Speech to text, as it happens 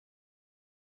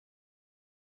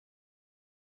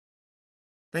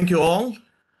Thank you all.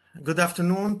 Good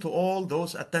afternoon to all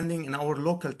those attending in our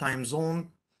local time zone,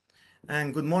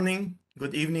 and good morning,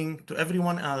 good evening to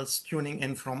everyone else tuning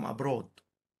in from abroad.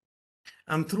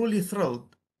 I'm truly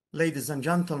thrilled, ladies and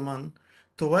gentlemen,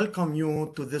 to welcome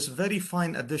you to this very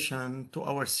fine addition to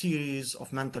our series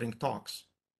of mentoring talks.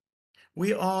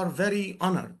 We are very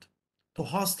honored to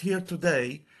host here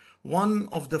today one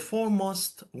of the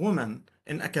foremost women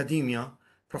in academia,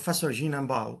 Professor Zhenan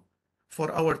Bao, for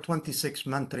our 26th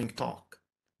mentoring talk,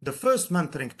 the first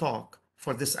mentoring talk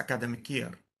for this academic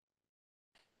year.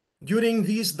 During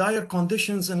these dire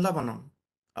conditions in Lebanon,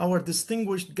 our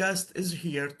distinguished guest is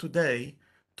here today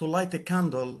to light a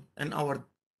candle in our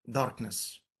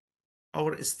darkness.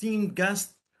 Our esteemed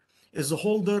guest is a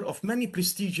holder of many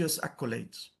prestigious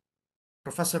accolades.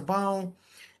 Professor Bao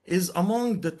is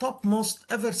among the topmost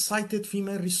ever cited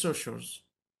female researchers.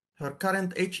 Her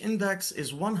current H-index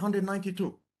is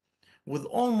 192, with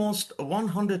almost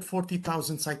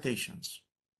 140,000 citations.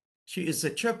 She is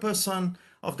the chairperson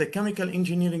of the Chemical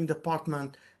Engineering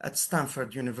Department at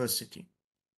Stanford University.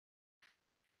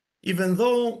 Even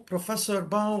though Professor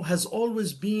Bao has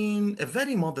always been a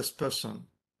very modest person,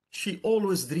 she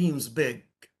always dreams big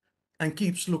and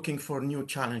keeps looking for new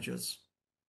challenges.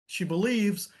 She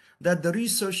believes that the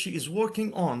research she is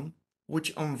working on,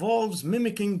 which involves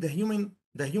mimicking the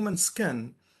human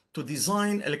skin to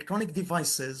design electronic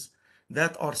devices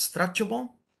that are stretchable,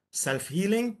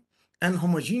 self-healing, and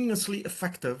homogeneously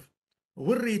effective,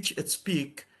 will reach its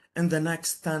peak in the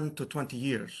next 10 to 20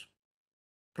 years.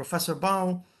 Professor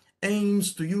Bao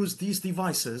aims to use these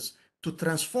devices to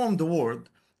transform the world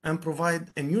and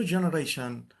provide a new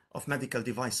generation of medical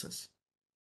devices.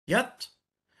 Yet,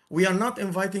 we are not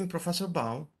inviting Professor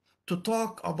Bao to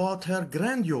talk about her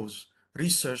grandiose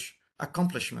research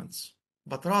accomplishments,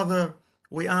 but rather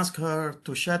we ask her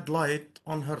to shed light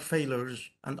on her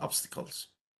failures and obstacles.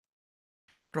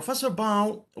 Professor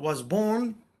Bao was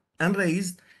born and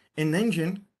raised in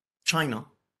Nanjing, China.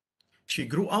 She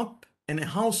grew up in a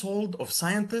household of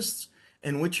scientists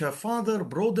in which her father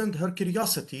broadened her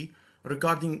curiosity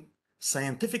regarding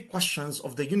scientific questions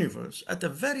of the universe at a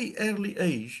very early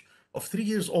age of 3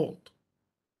 years old.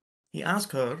 He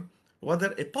asked her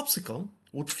whether a popsicle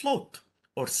would float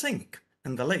or sink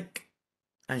in the lake,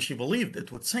 and she believed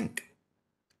it would sink.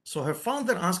 So her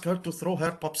father asked her to throw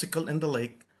her popsicle in the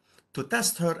lake to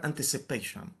test her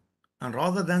anticipation, and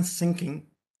rather than sinking,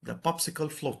 the popsicle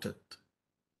floated.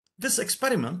 This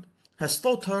experiment has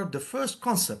taught her the first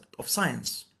concept of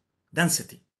science,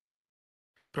 density.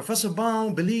 Professor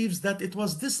Bao believes that it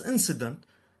was this incident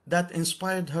that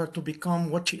inspired her to become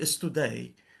what she is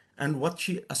today and what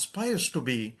she aspires to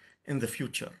be in the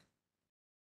future.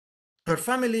 Her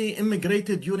family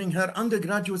immigrated during her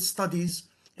undergraduate studies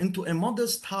into a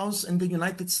modest house in the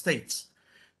United States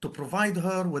to provide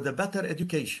her with a better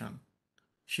education.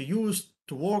 She used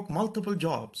to work multiple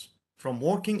jobs, from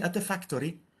working at a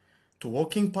factory to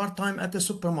working part-time at a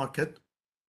supermarket,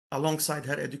 alongside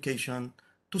her education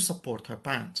to support her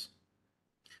parents.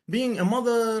 Being a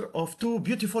mother of 2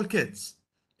 beautiful kids,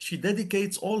 she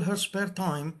dedicates all her spare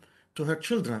time to her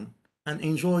children and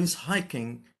enjoys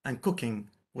hiking and cooking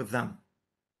with them.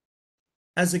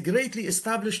 As a greatly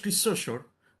established researcher,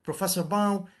 Professor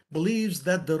Bao believes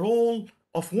that the role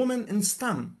of women in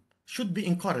STEM should be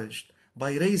encouraged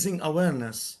by raising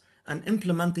awareness and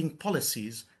implementing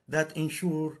policies that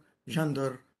ensure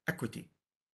gender equity.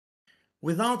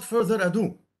 Without further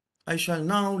ado, I shall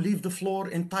now leave the floor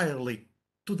entirely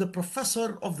to the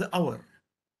Professor of the Hour,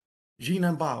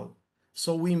 Zhenan Bao,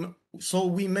 so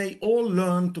we may all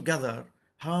learn together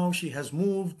how she has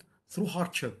moved through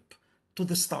hardship to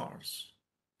the stars.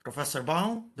 Professor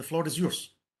Bao, the floor is yours.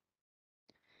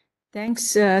 Thanks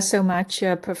so much,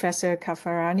 Professor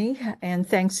Kaafarani, and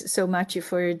thanks so much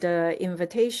for the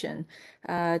invitation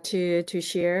to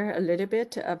share a little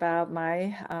bit about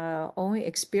my own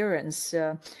experience,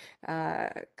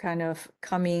 kind of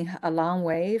coming a long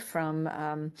way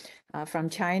from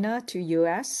China to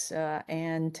US,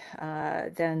 and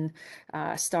then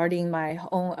starting my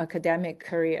own academic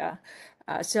career.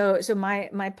 So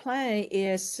my plan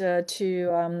is to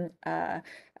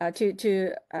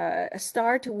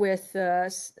start with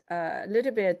a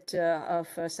little bit of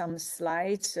some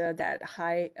slides that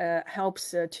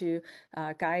helps to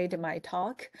guide my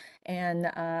talk, and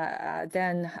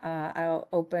then I'll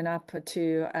open up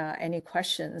to any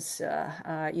questions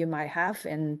you might have,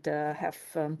 and have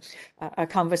a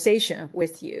conversation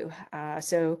with you.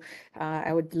 So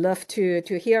I would love to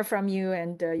hear from you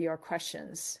and your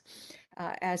questions.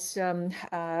 As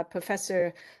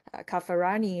Professor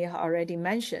Kaafarani already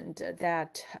mentioned,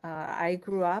 that I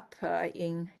grew up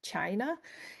in China,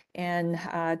 And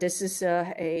this is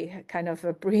a kind of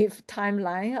a brief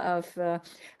timeline of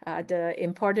the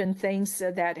important things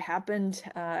that happened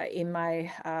in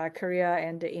my career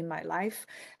and in my life.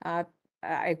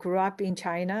 I grew up in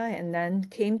China and then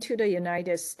came to the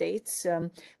United States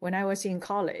when I was in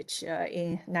college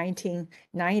in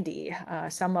 1990.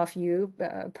 Some of you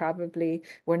probably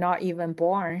were not even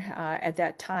born at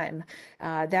that time.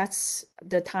 That's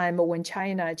the time when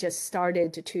China just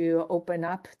started to open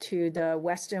up to the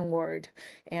Western world.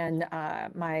 And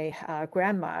my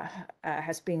grandma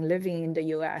has been living in the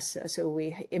US, so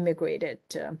we immigrated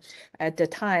at the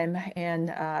time. And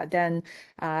then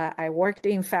I worked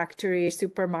in factory,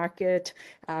 supermarket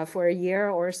for a year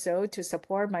or so to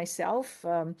support myself,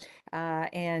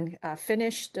 and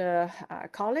finished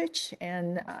college,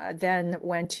 and then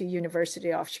went to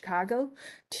University of Chicago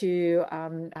to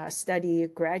study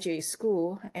graduate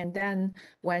school, and then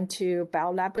went to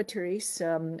Bell Laboratories,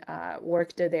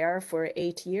 worked there for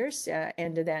 8 years,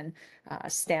 and then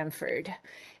Stanford.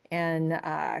 And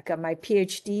got my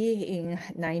PhD in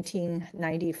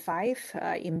 1995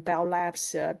 in Bell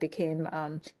Labs, became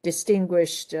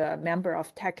distinguished member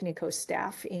of technical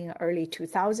staff in early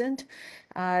 2000.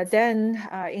 Then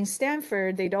in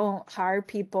Stanford, they don't hire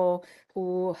people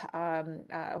who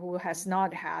has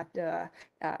not had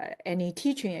any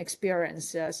teaching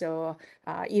experience. So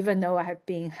even though I have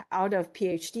been out of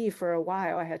PhD for a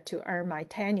while, I had to earn my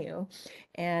tenure.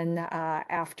 And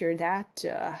after that,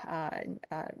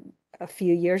 a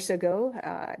few years ago,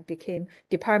 became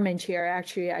department chair.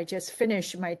 Actually, I just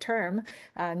finished my term.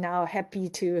 Now happy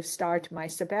to start my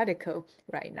sabbatical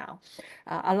right now.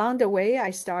 Along the way,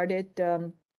 I started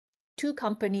 2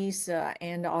 companies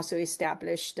and also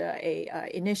established a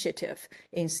initiative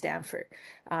in Stanford.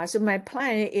 So my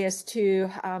plan is to,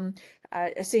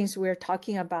 since we're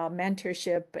talking about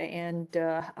mentorship and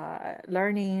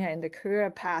learning and the career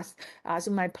path,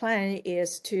 so my plan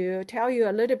is to tell you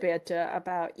a little bit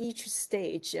about each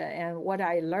stage and what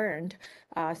I learned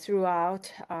throughout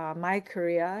my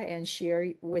career, and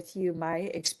share with you my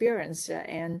experience,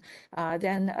 and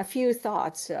then a few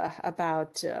thoughts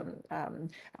about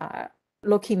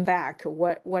looking back,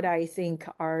 what I think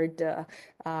are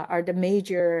the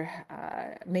major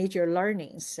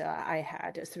learnings I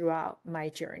had throughout my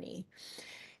journey.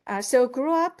 So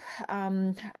grew up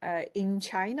in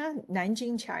China,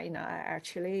 Nanjing, China.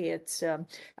 Actually, it's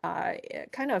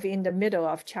kind of in the middle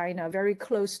of China, very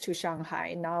close to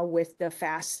Shanghai. Now with the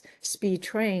fast speed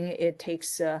train, it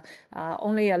takes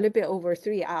only a little bit over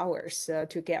 3 hours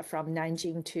to get from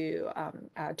Nanjing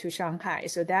to Shanghai.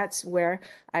 So that's where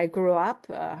I grew up.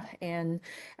 And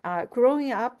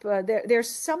growing up, there's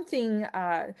something.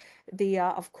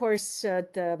 Of course,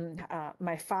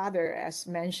 my father, as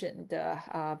mentioned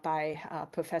by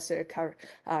Professor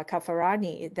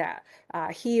Kaafarani, that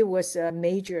he was a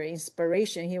major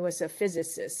inspiration. He was a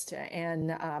physicist, and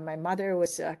my mother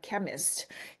was a chemist,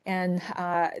 and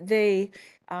they.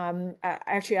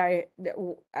 Actually,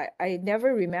 I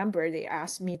never remember they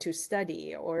asked me to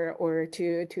study or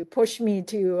to push me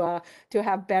to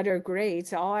have better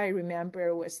grades. All I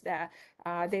remember was that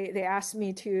they asked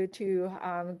me to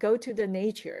go to the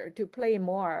nature, to play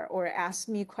more, or ask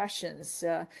me questions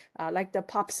like the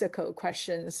popsicle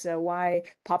questions, why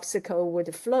popsicle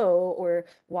would flow, or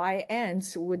why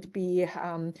ants would be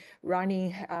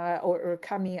running or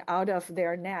coming out of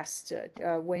their nest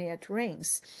when it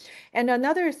rains. And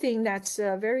another thing that's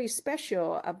very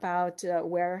special about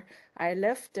where I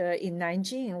lived in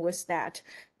Nanjing was that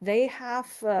they have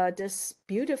this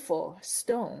beautiful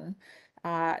stone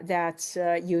that's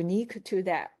unique to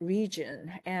that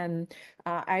region. And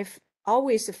I've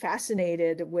always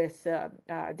fascinated with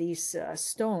these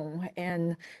stone,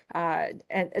 and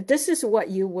this is what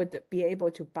you would be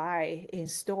able to buy in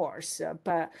stores,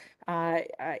 but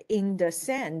in the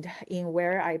sand, in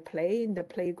where I play in the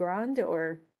playground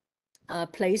or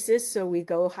places, so we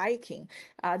go hiking.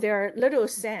 There are little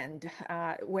sand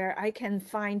where I can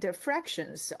find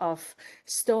fractions of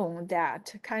stone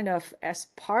that kind of as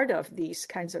part of these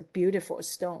kinds of beautiful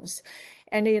stones.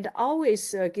 And it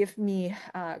always gives me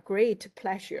great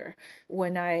pleasure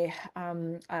when I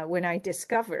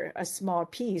discover a small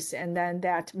piece, and then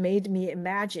that made me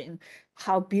imagine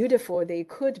how beautiful they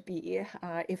could be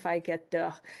if I get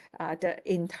the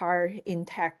entire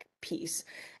intact piece.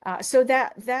 So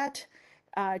that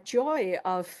joy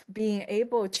of being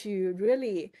able to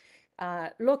really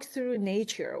look through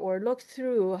nature, or look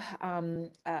through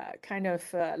kind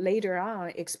of later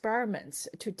on experiments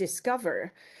to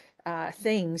discover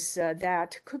things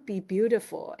that could be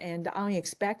beautiful and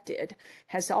unexpected,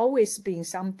 has always been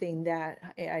something that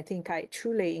I think I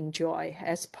truly enjoy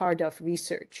as part of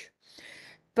research.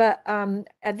 But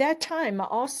at that time,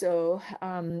 also,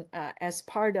 as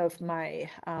part of my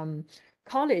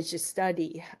college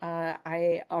study,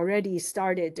 I already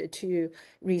started to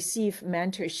receive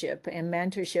mentorship, and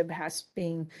mentorship has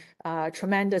been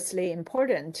tremendously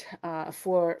important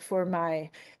for my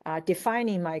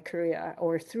defining my career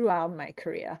or throughout my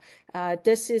career.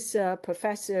 This is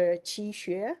Professor Qi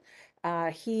Xue.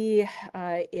 He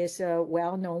is a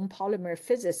well-known polymer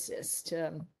physicist.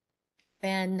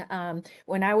 And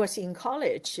when I was in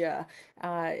college,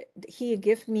 he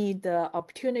gave me the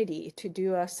opportunity to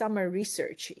do a summer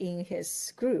research in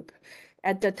his group.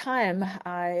 At the time,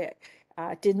 I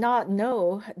did not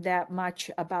know that much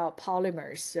about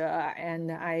polymers,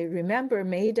 and I remember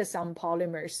made some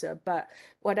polymers, but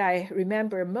what I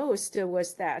remember most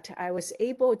was that I was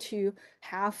able to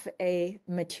have a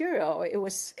material. It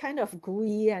was kind of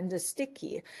gooey and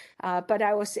sticky, but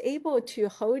I was able to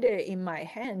hold it in my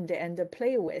hand and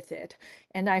play with it,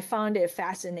 and I found it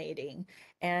fascinating.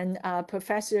 And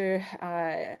Professor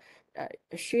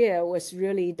Xue was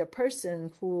really the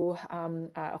person who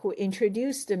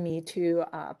introduced me to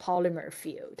polymer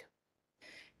field.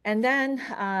 And then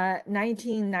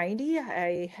 1990,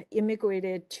 I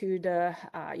immigrated to the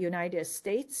United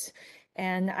States,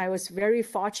 and I was very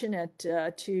fortunate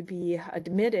to be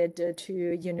admitted to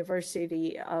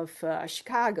University of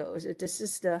Chicago. So this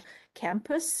is the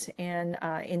campus, and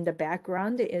in the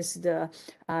background is the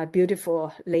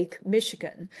beautiful Lake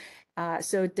Michigan.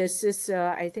 So this is,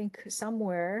 I think,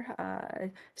 somewhere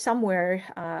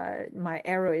my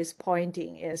arrow is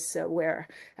pointing is where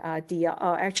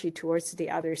actually towards the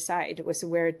other side was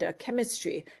where the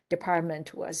chemistry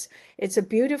department was. It's a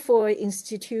beautiful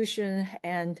institution,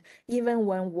 and even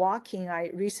when walking, I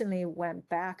recently went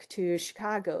back to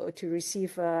Chicago to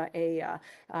receive a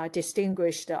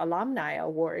distinguished alumni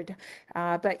award.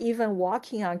 But even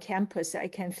walking on campus, I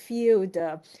can feel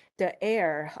the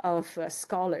air of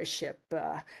scholarship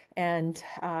and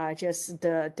just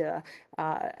the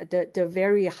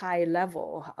very high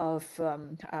level of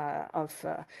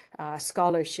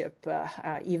scholarship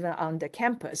even on the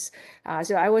campus.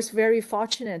 So I was very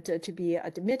fortunate to be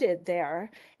admitted there,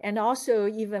 and also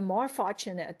even more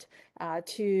fortunate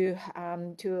to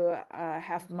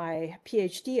have my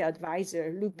PhD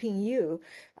advisor, Luping Yu,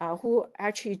 who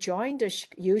actually joined the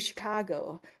U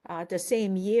Chicago the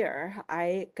same year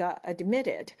I got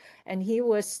admitted. And he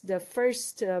was the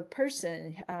first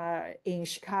person in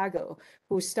Chicago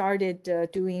who started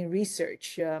doing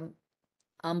research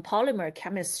on polymer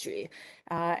chemistry.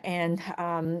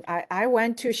 I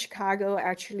went to Chicago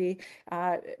actually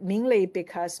mainly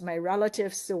because my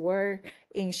relatives were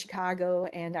in Chicago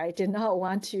and I did not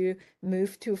want to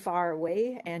move too far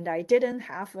away. And I didn't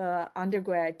have an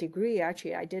undergrad degree.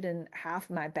 Actually, I didn't have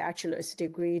my bachelor's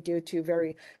degree due to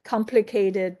very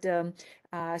complicated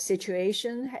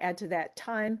situation at that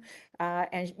time.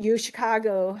 And U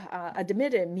Chicago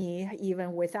admitted me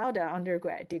even without an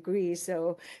undergrad degree.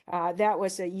 So that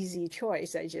was an easy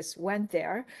choice. I just went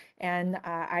there, and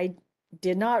I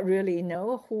did not really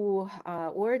know who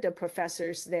were the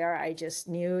professors there. I just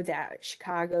knew that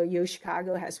U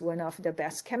Chicago has one of the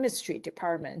best chemistry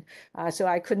department. So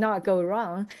I could not go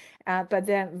wrong. But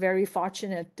then very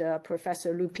fortunate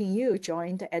Professor Luping Yu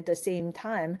joined at the same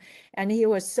time. And he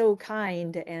was so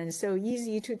kind and so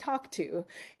easy to talk to.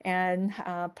 And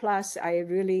plus, I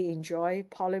really enjoy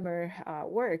polymer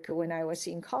work when I was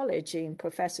in college in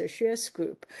Professor Xue's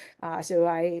group. So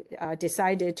I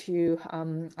decided to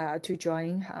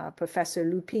join Professor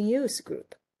Luping Yu's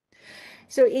group.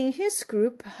 So in his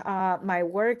group, my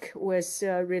work was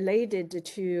related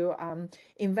to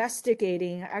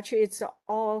investigating. Actually, it's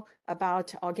all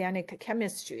about organic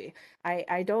chemistry.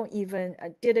 I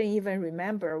didn't even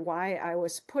remember why I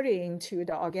was put into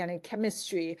the organic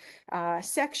chemistry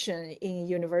section in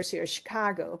University of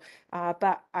Chicago,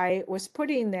 but I was put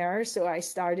in there, so I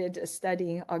started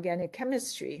studying organic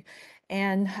chemistry.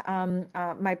 And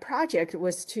my project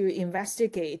was to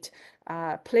investigate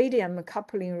palladium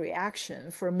coupling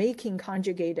reaction for making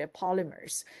conjugated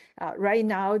polymers. Right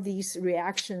now, these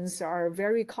reactions are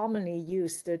very commonly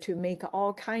used to make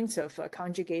all kinds of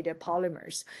conjugated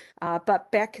polymers. But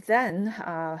back then,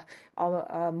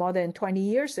 more than 20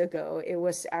 years ago, it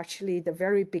was actually the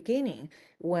very beginning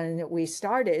when we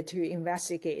started to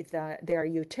investigate their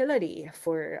utility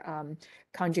for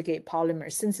conjugate polymer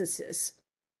synthesis.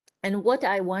 And what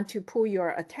I want to pull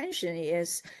your attention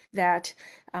is that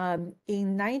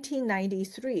in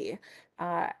 1993,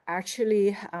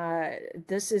 actually,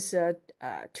 this is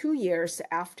 2 years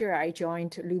after I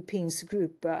joined Luping's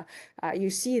group.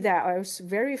 You see that I was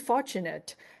very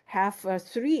fortunate have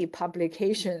 3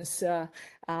 publications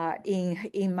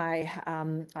in my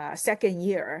second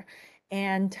year.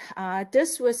 And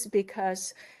this was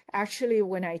because actually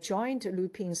when I joined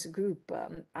Lupin's group,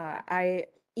 I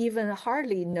even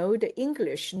hardly know the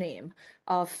English name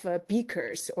of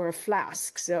beakers or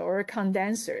flasks or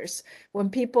condensers. When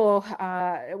people,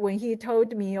 when he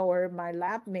told me, or my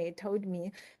lab mate told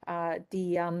me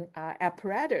the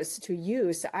apparatus to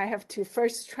use, I have to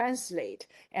first translate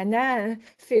and then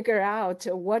figure out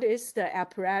what is the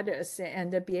apparatus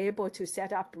and be able to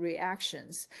set up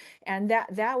reactions. And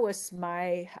that was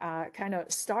my kind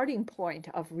of starting point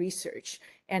of research.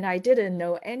 And I didn't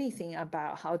know anything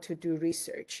about how to do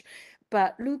research.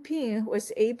 But Lupin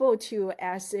was able to,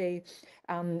 as a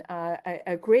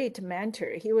great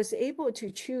mentor, he was able to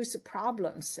choose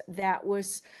problems that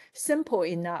was simple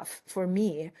enough for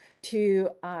me to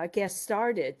get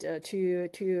started,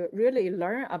 to really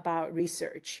learn about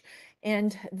research.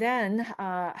 And then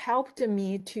helped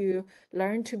me to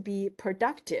learn to be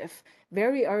productive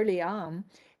very early on.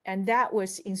 And that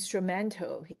was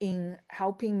instrumental in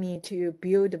helping me to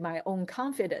build my own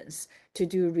confidence to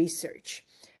do research.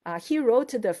 He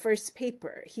wrote the first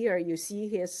paper. Here you see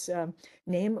his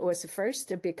name was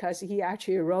first because he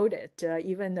actually wrote it,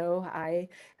 even though I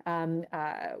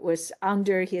was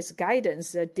under his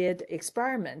guidance, did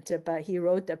experiment, but he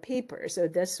wrote the paper. So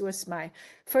this was my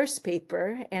first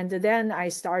paper. And then I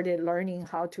started learning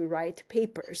how to write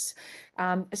papers.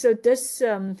 So this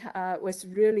was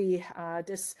really,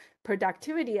 this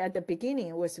productivity at the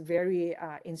beginning was very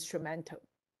instrumental.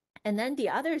 And then the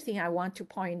other thing I want to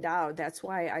point out, that's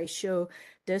why I show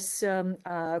this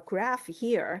graph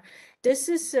here. This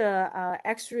is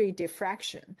X-ray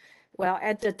diffraction. Well,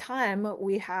 at the time,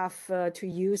 we have to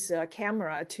use a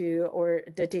camera or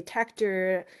the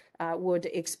detector would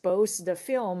expose the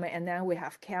film, and then we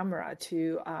have camera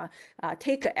to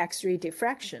take X-ray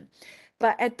diffraction.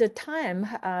 But at the time,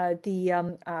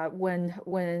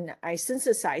 when I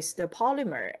synthesized the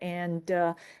polymer, and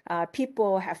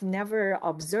people have never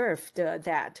observed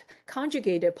that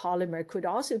conjugated polymer could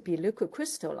also be liquid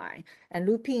crystalline. And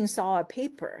Lupin saw a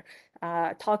paper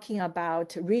talking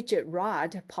about rigid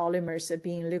rod polymers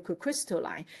being liquid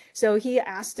crystalline. So he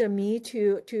asked me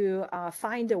to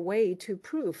find a way to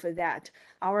prove that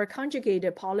our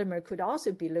conjugated polymer could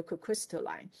also be liquid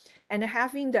crystalline. And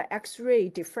having the X-ray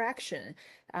diffraction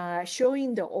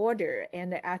showing the order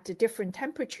and at a different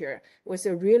temperature was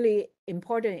a really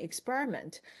important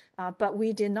experiment. But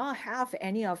we did not have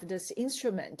any of this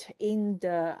instrument in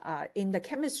the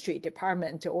chemistry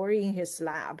department or in his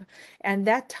lab. And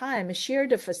that time,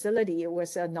 shared facility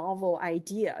was a novel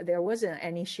idea. There wasn't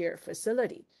any shared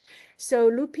facility. So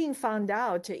Lupin found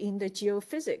out in the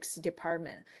geophysics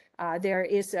department, there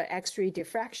is an X-ray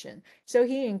diffraction. So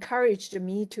he encouraged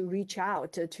me to reach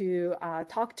out to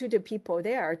talk to the people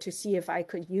there to see if I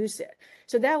could use it.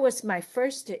 So that was my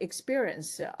first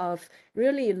experience of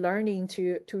really learning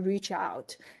to reach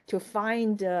out, to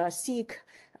find, seek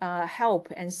help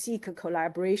and seek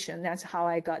collaboration. That's how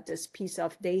I got this piece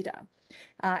of data.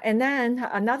 And then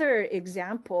another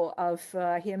example of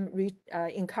him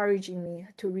encouraging me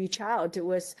to reach out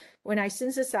was when I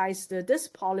synthesized this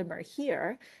polymer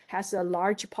here, has a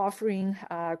large porphyrin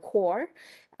core.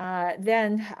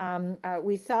 Then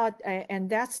we thought, and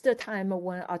that's the time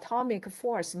when atomic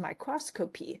force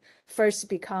microscopy first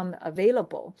become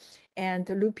available. And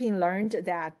Lupin learned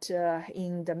that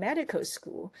in the medical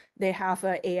school, they have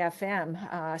an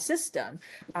AFM system.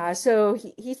 So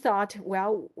he thought,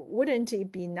 well, wouldn't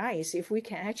it be nice if we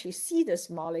can actually see this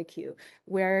molecule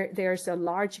where there's a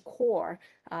large core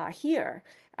here?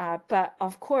 But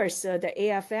of course, the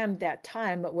AFM that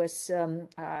time was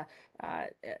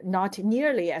not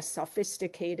nearly as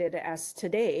sophisticated as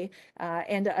today.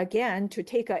 And again, to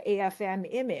take an AFM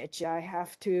image, I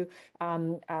have to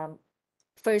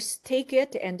first take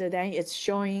it, and then it's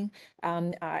showing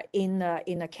in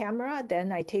a camera.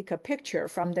 Then I take a picture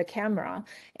from the camera,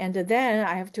 and then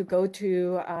I have to go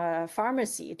to a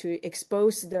pharmacy to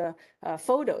expose the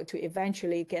photo to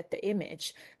eventually get the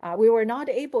image. We were not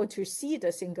able to see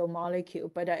the single molecule,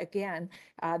 but again,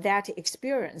 that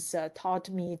experience taught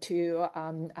me to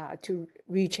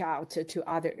reach out to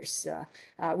others,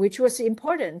 which was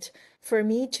important for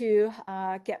me to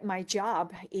get my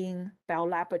job in Bell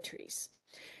Laboratories.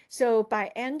 So by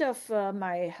end of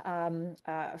my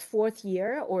fourth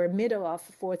year or middle of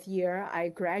fourth year, I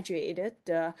graduated.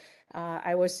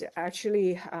 I was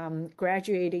actually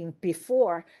graduating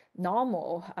before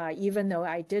normal, even though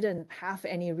I didn't have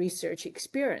any research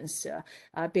experience,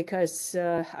 because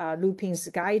Lupin's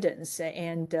guidance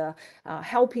and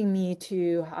helping me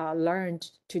to learn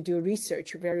to do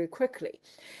research very quickly.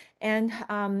 And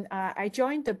I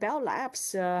joined the Bell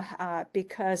Labs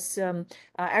because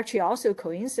actually also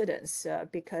coincidence,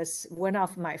 because one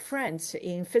of my friends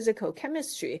in physical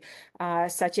chemistry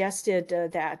suggested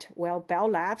that, well, Bell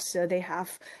Labs, they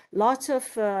have lots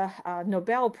of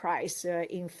Nobel Prize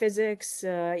in physics,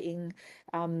 in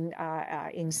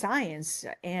science,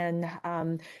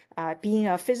 and being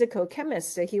a physical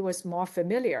chemist, he was more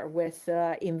familiar with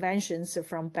inventions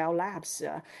from Bell Labs.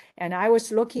 And I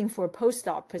was looking for a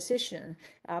postdoc position,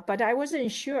 but I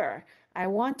wasn't sure I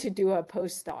want to do a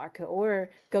postdoc or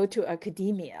go to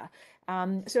academia.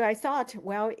 So I thought,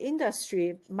 well,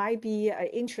 industry might be an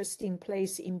interesting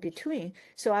place in between.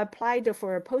 So I applied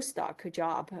for a postdoc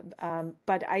job,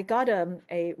 but I got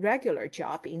a regular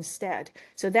job instead.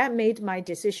 So that made my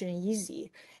decision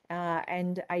easy.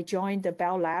 And I joined the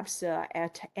Bell Labs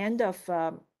at end of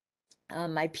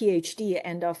my PhD,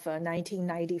 end of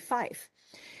 1995.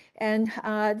 And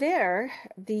there,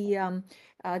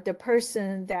 the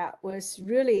person that was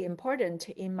really important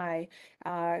in my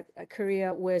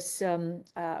career was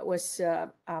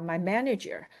my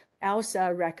manager,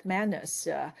 Elsa Rachmanis.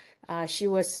 She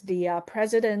was the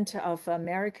president of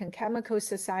American Chemical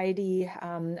Society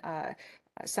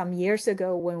some years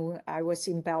ago when I was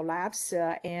in Bell Labs,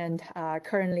 and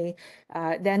currently,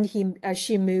 then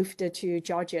she moved to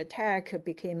Georgia Tech,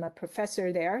 became a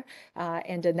professor there,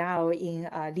 and now in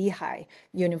Lehigh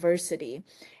University.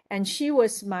 And she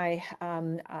was my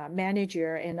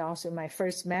manager and also my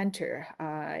first mentor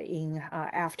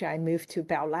after I moved to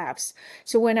Bell Labs.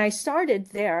 So when I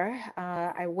started there,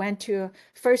 I went to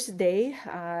first day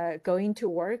going to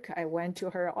work. I went to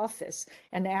her office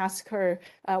and asked her,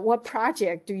 "What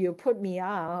project do you put me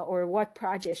on, or what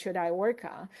project should I work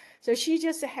on?" So she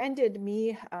just handed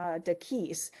me the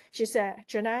keys. She said,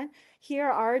 "Zhenan, here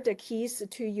are the keys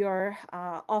to your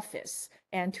office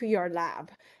and to your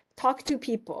lab. Talk to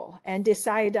people and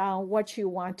decide on what you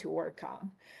want to work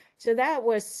on." So that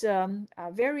was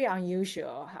very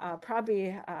unusual.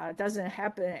 Probably doesn't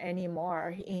happen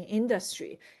anymore in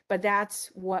industry, but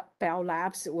that's what Bell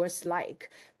Labs was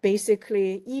like.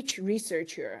 Basically, each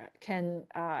researcher can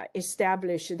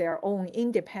establish their own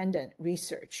independent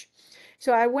research.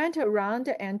 So I went around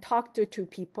and talked to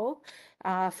people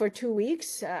for 2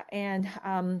 weeks, and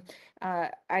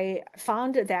I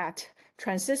found that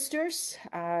transistors,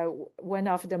 one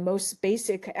of the most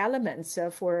basic elements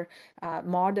for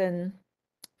modern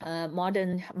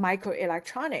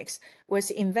microelectronics,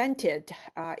 was invented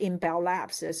in Bell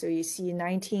Labs. So you see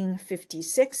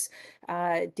 1956,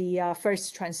 the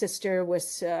first transistor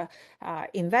was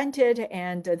invented,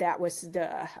 and that was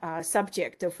the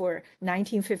subject for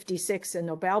 1956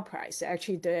 Nobel Prize.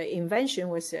 Actually, the invention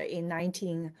was in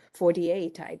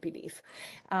 1948, I believe.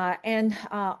 And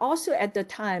also at the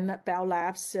time, Bell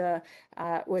Labs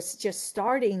was just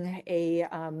starting a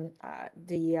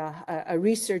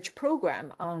research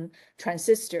program on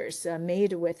transistors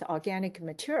made with organic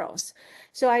materials.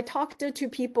 So I talked to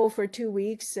people for 2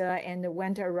 weeks and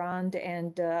went around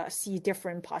and see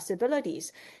different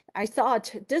possibilities. I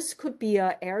thought this could be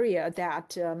an area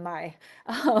that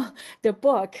the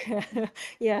book,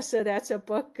 yeah, so that's a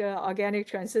book, organic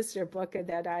transistor book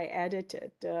that I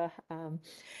edited.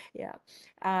 Yeah.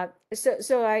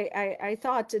 So I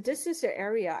thought this is an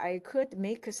area I could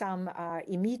make some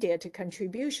immediate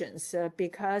contributions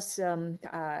because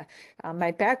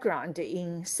my background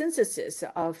in synthesis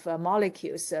of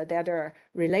molecules that are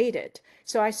related.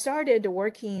 So I started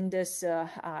working in this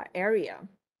area.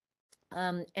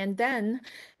 And then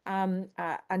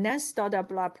Anand started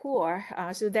Blapur.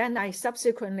 So then I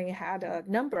subsequently had a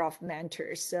number of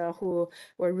mentors who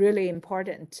were really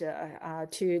important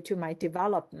to my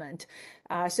development.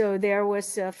 So there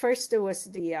was first was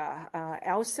the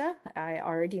Elsa I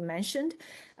already mentioned,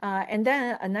 and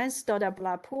then Anand started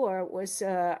Blapur was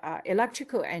an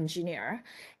electrical engineer,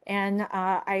 and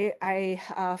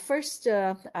I first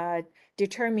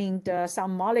determined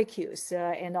some molecules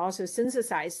and also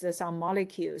synthesized some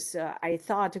molecules I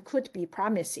thought could be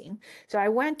promising. So I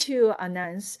went to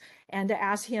Anand and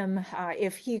asked him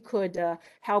if he could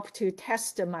help to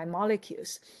test my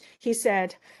molecules. He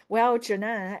said, "Well,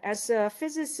 Zhenan, as a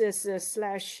physicist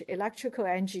 / electrical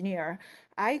engineer,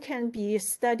 I can be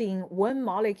studying one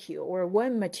molecule or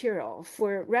one material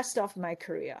for rest of my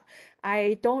career.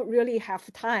 I don't really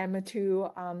have time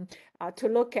to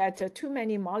look at too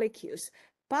many molecules,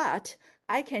 but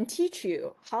I can teach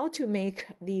you how to make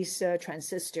these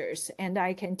transistors, and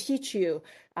I can teach you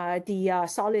the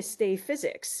solid state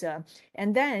physics,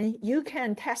 and then you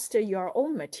can test your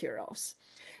own materials."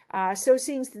 So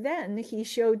since then, he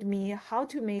showed me how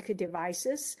to make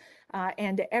devices,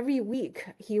 And every week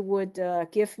he would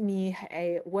give me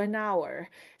a 1-hour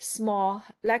small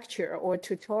lecture or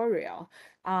tutorial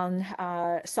on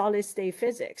solid state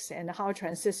physics and how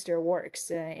transistor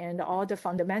works and all the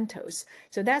fundamentals.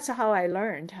 So that's how I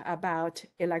learned about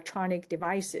electronic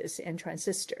devices and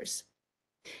transistors.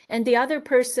 And the other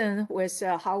person was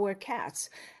Howard Katz.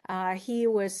 He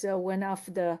was one of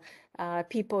the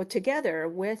people together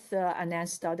with Anand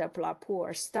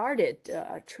Stadapalapur started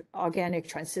organic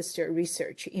transistor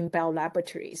research in Bell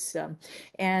Laboratories.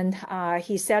 And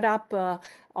he set up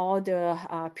all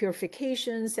the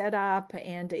purification setup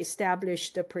and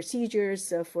established the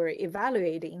procedures for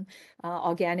evaluating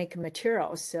organic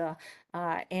materials.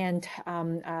 And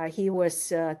he was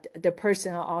the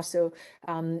person also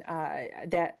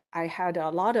that I had a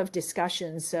lot of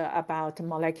discussions about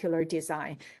molecular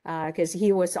design because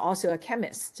he was also a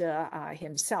chemist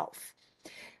himself.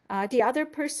 The other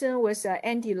person was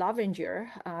Andy Lovinger.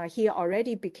 He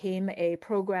already became a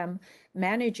program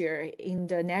manager in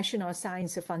the National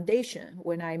Science Foundation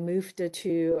when I moved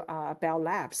to Bell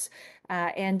Labs.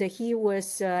 And he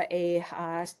was a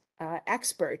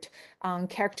expert on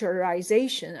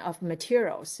characterization of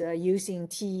materials using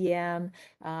TEM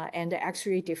and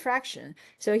X-ray diffraction.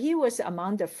 So he was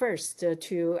among the first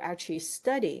to actually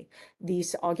study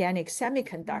these organic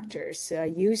semiconductors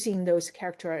using those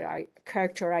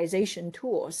characterization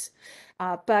tools.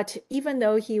 But even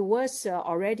though he was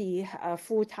already a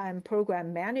full-time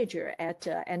program manager at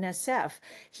NSF,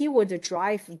 he would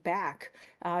drive back,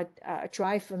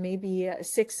 drive maybe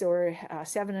 6 or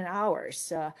 7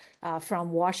 hours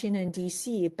from Washington,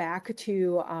 D.C. back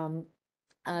to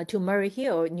Murray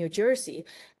Hill, New Jersey,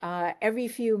 every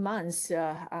few months,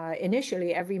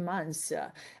 initially every month,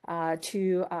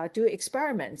 to do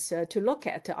experiments to look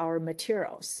at our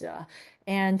materials.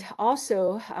 And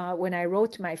also, when I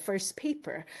wrote my first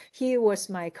paper, he was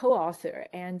my co-author,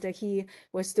 and he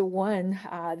was the one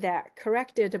that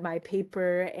corrected my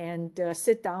paper and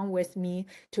sit down with me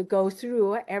to go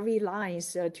through every line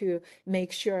to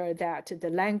make sure that the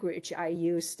language I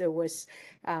used was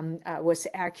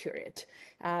accurate.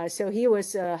 So he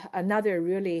was another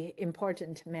really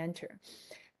important mentor.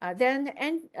 Then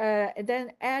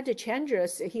Ed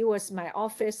Chandras, he was my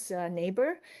office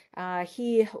neighbor.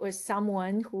 He was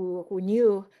someone who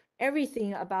knew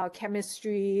everything about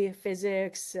chemistry,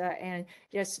 physics, and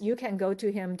just you can go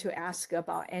to him to ask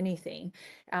about anything.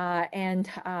 And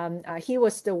he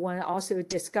was the one also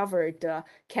discovered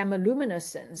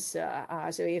chemiluminescence.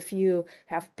 So if you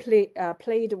have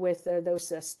played with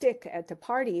those stick at the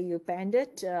party, you bend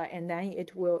it and then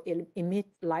it will emit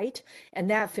light. And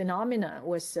that phenomenon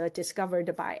was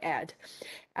discovered by Ed.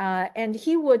 And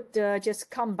he would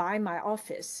just come by my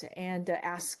office and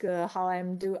ask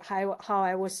how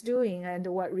I was doing and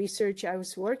what research I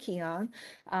was working on.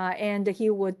 And he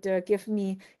would give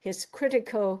me his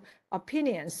critical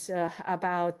opinions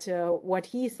about what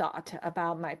he thought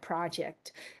about my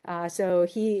project. So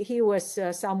he was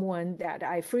someone that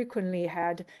I frequently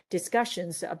had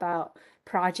discussions about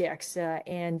projects,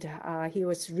 and he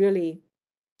was really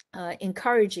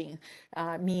encouraging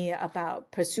me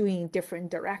about pursuing different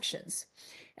directions.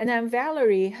 And then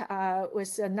Valerie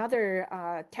was another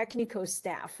technical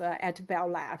staff at Bell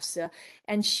Labs,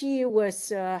 and she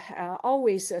was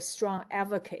always a strong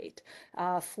advocate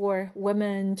for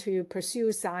women to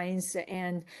pursue science.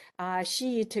 And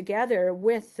she, together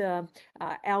with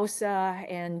Elsa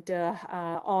and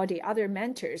all the other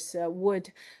mentors,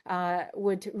 would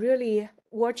really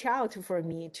watch out for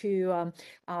me to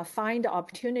find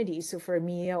opportunities for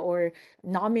me or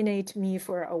nominate me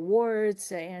for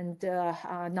awards and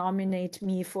nominate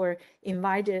me for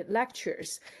invited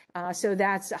lectures. So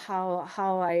that's how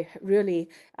I really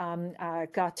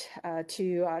got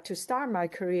to start my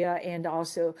career, and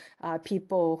also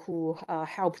people who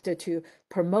helped to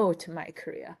promote my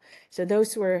career. So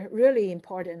those were really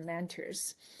important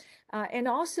mentors. And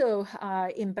also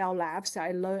in Bell Labs,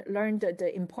 I learned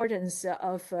the importance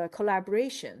of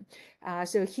collaboration.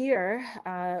 So here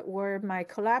were my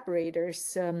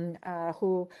collaborators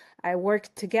who I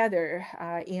worked together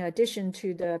in addition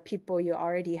to the people you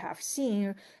already have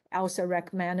seen, Elsa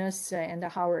Reckmanus and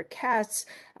Howard Katz.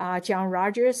 John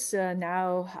Rogers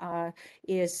now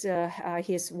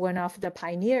he's one of the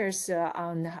pioneers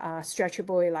on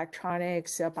stretchable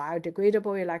electronics,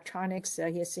 biodegradable electronics.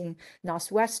 He's in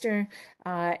Northwestern,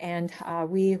 and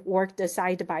we worked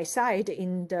side by side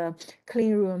in the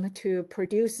clean room to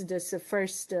produce this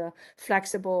first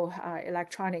flexible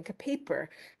electronic paper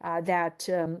that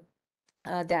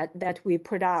that we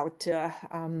put out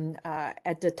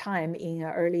at the time in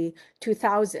early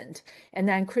 2000. And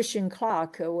then Christian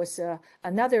Clark was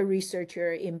another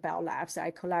researcher in Bell Labs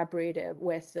I collaborated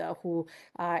with, who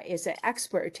is an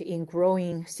expert in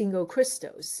growing single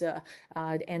crystals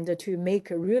and to make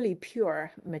really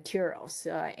pure materials.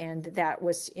 And that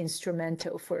was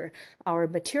instrumental for our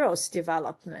materials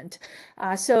development.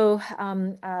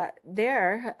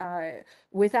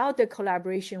 Without the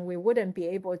collaboration, we wouldn't be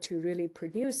able to really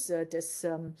produce this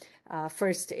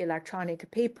first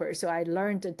electronic paper. So I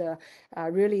learned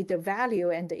really the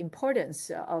value and the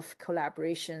importance of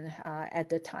collaboration at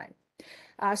the time.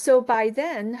 So by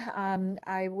then,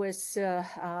 I was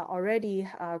already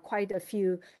quite a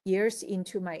few years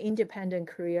into my independent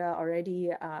career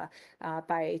already.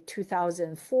 By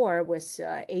 2004 was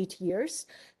 8 years.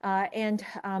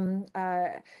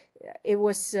 It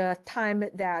was time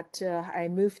that I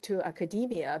moved to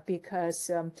academia because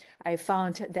I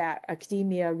found that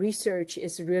academia research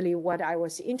is really what I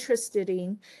was interested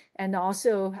in. And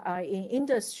also in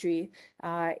industry,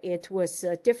 it was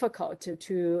difficult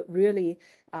to really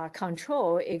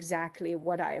control exactly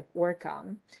what I work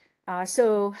on.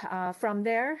 From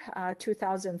there,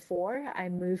 2004, I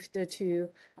moved to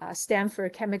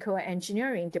Stanford Chemical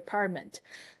Engineering Department.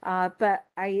 But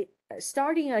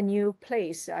starting a new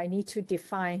place, I need to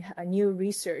define a new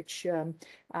research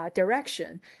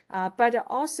direction, but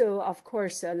also, of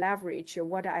course, leverage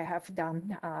what I have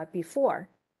done before.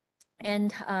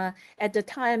 And at the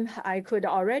time, I could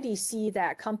already see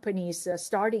that companies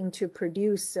starting to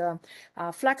produce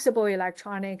flexible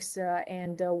electronics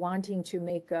and wanting to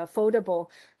make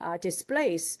foldable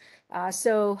displays. I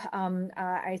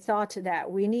thought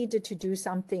that we needed to do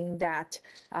something that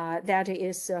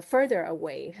is further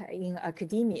away in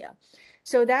academia.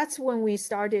 So that's when we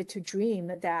started to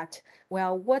dream that,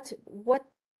 well, what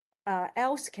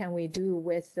else can we do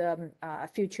with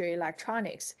future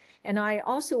electronics? And I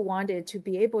also wanted to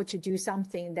be able to do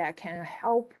something that can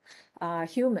help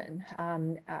human.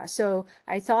 So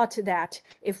I thought that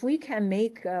if we can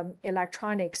make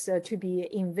electronics to be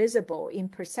invisible,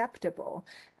 imperceptible,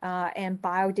 and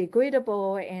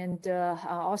biodegradable, and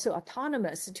also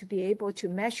autonomous, to be able to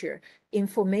measure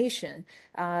information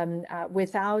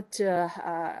without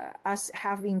us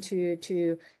having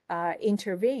to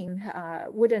intervene,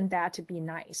 wouldn't that be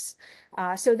nice?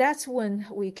 So that's when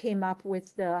we came up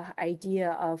with the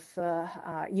idea of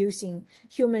using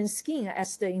human skin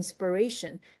as the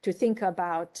inspiration to think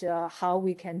about how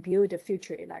we can build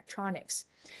future electronics.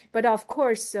 But of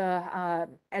course,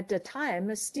 at the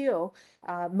time, still,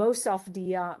 most of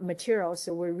the materials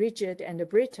were rigid and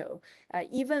brittle.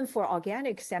 Even for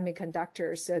organic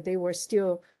semiconductors, they were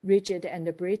still rigid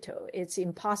and brittle. It's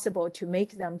impossible to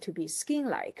make them to be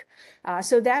skin-like.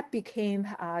 So that became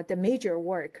the major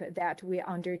work that we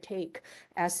undertake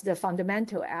as the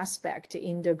fundamental aspect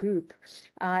in the group.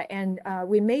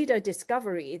 We made a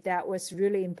discovery that was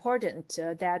really important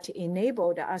that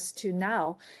enabled us to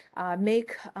now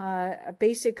make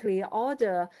basically all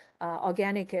the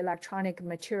organic electronic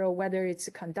material, whether it's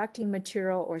conducting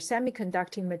material or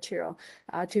semiconducting material,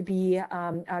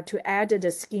 to add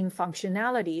the skin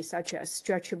functionality such as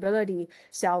stretchability,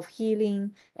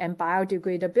 self-healing, and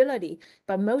biodegradability.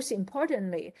 But most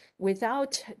importantly,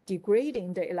 without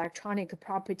degrading the electronic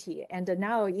property, and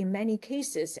now in many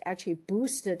cases actually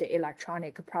boosted the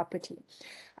electronic property.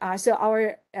 So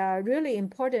our really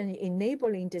important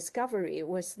enabling discovery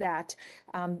was that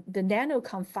the nano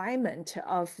confinement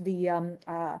of the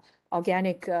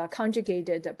organic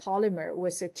conjugated polymer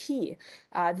was a key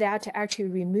that actually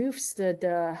removes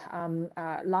the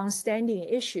long-standing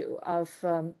issue of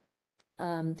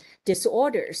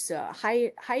disorders,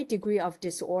 high degree of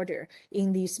disorder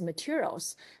in these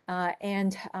materials,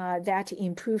 and that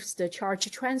improves the charge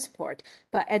transport.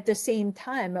 But at the same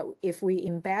time, if we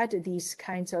embed these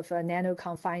kinds of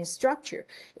nano-confined structure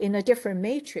in a different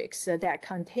matrix that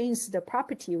contains the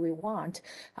property we want,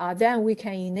 then we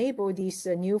can enable this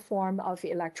new form of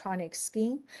electronic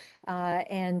skin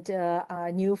and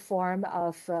a new form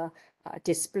of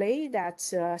display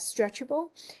that's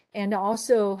stretchable, and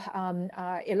also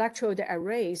electrode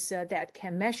arrays that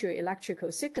can measure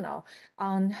electrical signal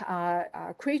on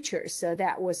creatures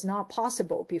that was not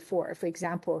possible before. For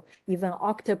example, even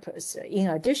octopus, in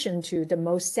addition to the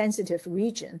most sensitive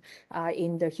region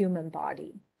in the human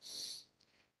body.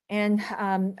 And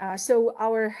so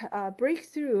our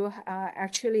breakthrough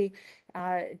actually,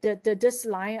 this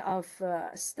line of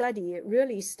study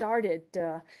really started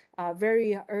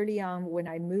very early on when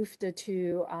I moved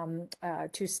to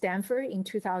Stanford in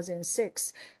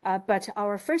 2006. But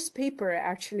our first paper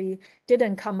actually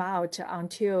didn't come out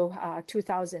until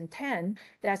 2010.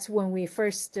 That's when we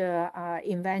first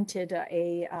invented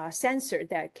a sensor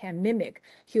that can mimic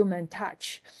human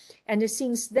touch. And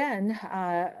since then,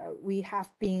 we have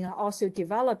been also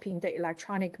developing the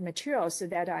electronic materials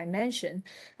that I mentioned.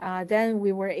 Then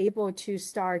we were able to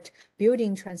start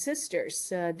building transistors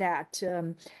that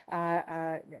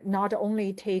not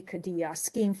only take the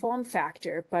skin form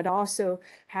factor, but also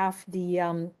have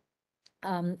the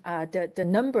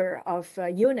number of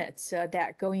units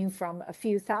that going from a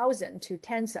few thousand to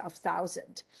tens of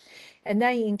thousands. And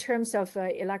then in terms of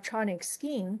electronic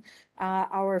skin,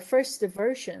 our first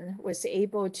version was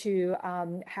able to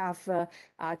have the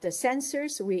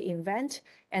sensors we invent,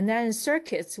 and then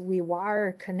circuits we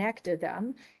wire connected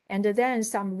them, and then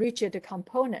some rigid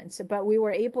components. But we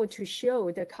were able to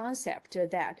show the concept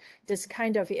that this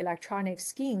kind of electronic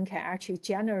skin can actually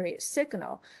generate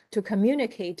signal to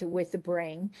communicate with the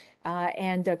brain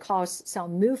and cause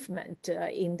some movement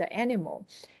in the animal.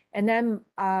 And then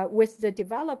with the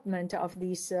development of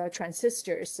these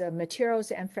transistors,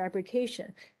 materials and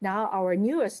fabrication, now our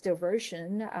newest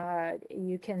version,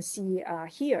 you can see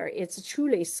here, it's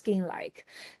truly skin-like.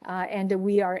 And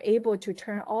we are able to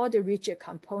turn all the rigid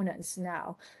components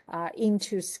now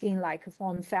into skin-like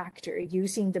form factor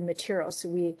using the materials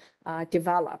we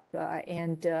develop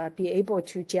and be able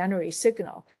to generate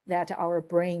signal that our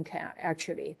brain can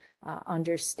actually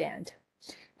understand.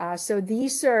 So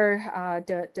these are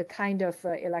the kind of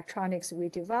electronics we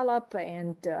develop,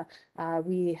 and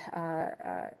we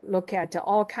look at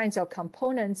all kinds of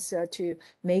components to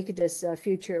make this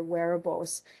future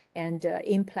wearables and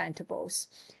implantables.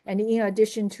 And in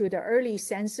addition to the early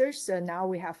sensors, now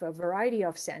we have a variety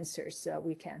of sensors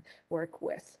we can work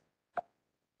with.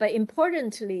 But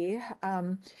importantly,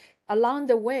 along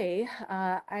the way,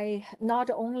 I not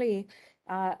only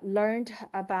learned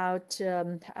about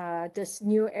this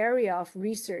new area of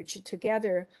research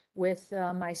together with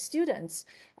my students,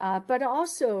 but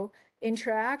also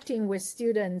interacting with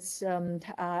students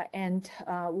and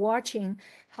watching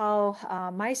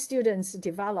how my students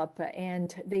develop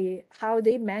and how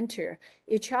they mentor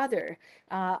each other.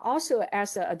 Also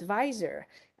as an advisor,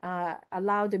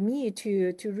 allowed me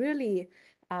to really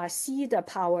see the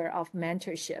power of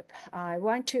mentorship. I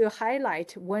want to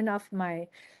highlight one of my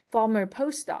former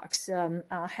postdocs,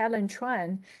 Helen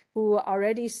Tran, who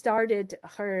already started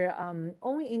her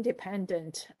own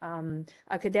independent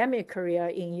academic career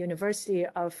in University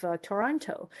of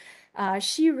Toronto.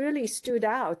 She really stood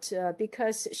out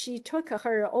because she took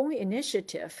her own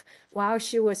initiative while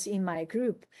she was in my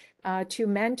group to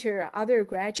mentor other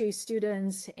graduate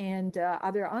students and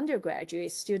other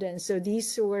undergraduate students. So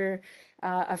these were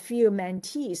a few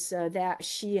mentees that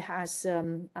she has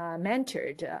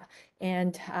mentored.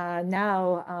 And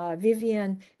now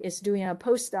Vivian is doing a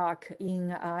postdoc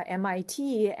in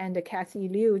MIT, and Kathy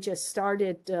Liu just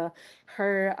started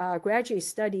her graduate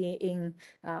study in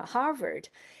Harvard.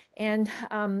 And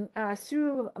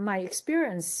through my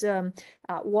experience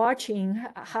watching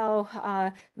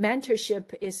how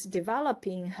mentorship is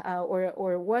developing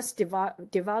or was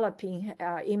developing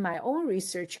in my own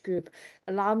research group,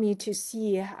 allowed me to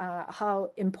see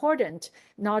how important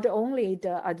not only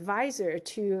the advisor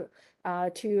to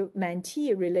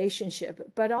mentee relationship,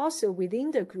 but also within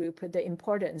the group, the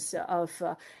importance of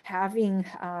having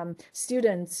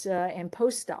students and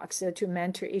postdocs to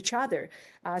mentor each other.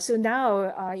 So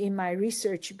now in my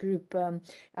research group,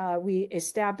 we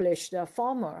established a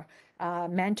formal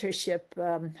mentorship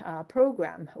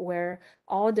program where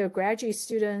all the graduate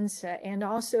students and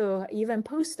also even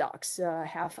postdocs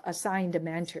have assigned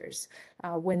mentors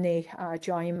when they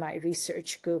join my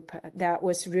research group. That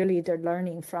was really the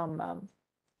learning from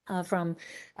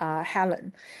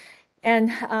Helen.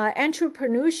 And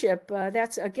entrepreneurship,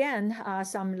 that's again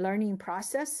some learning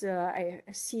process. I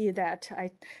see that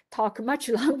I talk much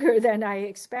longer than I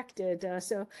expected,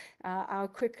 so I'll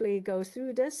quickly go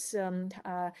through this.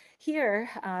 Here,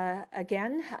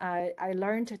 again, I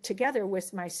learned together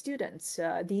with my students.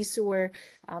 These were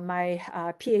my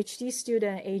PhD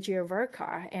student, Ajay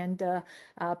Verkar, and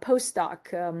postdoc,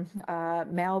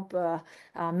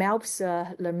 Melbs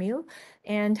Lemieux.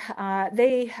 And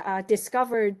they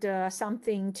discovered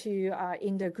something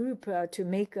in the group to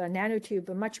make a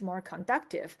nanotube much more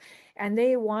conductive. And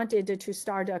they wanted to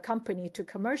start a company to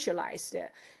commercialize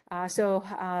it.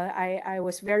 I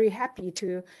was very happy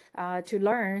to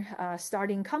learn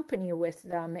starting company with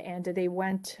them, and they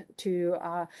went to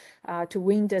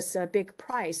win this big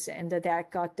prize, and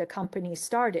that got the company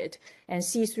started. And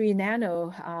C3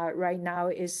 Nano right now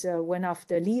is one of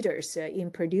the leaders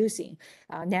in producing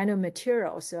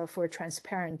nanomaterials for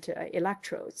transparent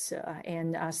electrodes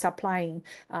and supplying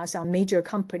some major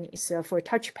companies for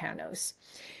touch panels.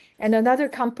 And another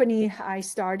company I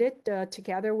started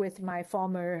together with my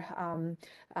former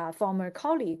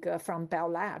colleague from Bell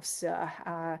Labs,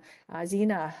 Dr.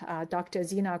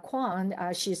 Zena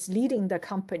Kwon. She's leading the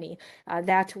company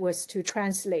that was to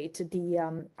translate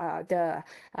the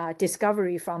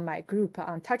discovery from my group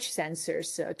on touch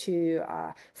sensors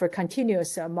for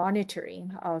continuous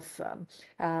monitoring of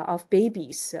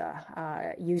babies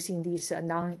using these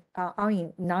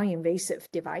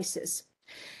non-invasive devices.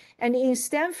 And in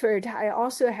Stanford, I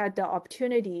also had the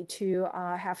opportunity to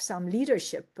have some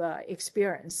leadership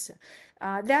experience.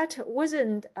 That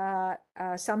wasn't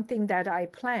something that I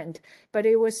planned, but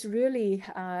it was really,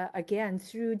 again,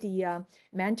 through the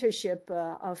mentorship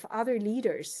of other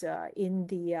leaders in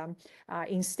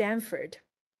Stanford.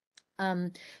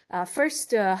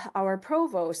 First, our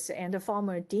provost and the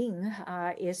former dean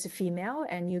is female,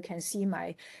 and you can see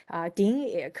my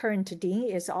current dean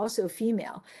is also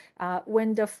female.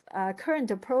 When the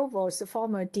current provost,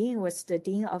 former dean, was the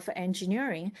dean of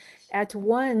engineering, at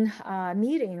one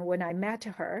meeting when I met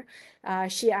her,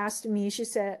 she asked me, she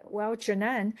said, well,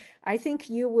 Zhenan, I think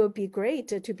you will be great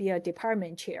to be a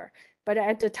department chair. But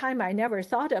at the time, I never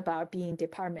thought about being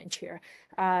department chair.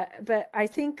 But I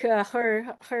think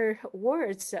her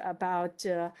words about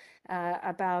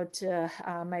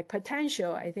my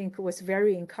potential, I think, was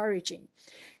very encouraging.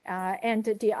 And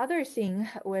the other thing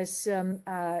was in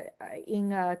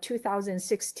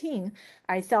 2016,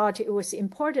 I thought it was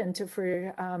important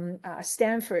for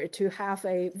Stanford to have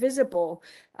a visible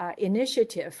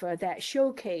initiative that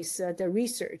showcase the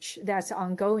research that's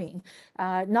ongoing,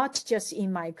 not just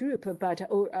in my group, but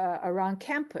around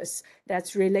campus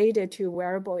that's related to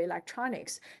wearable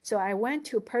electronics. So I went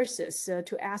to Persis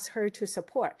to ask her to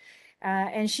support.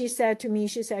 And she said to me,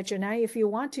 she said, Zhenan, if you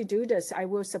want to do this, I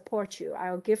will support you.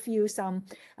 I'll give you some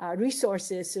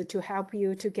resources to help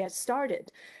you to get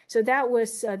started. So that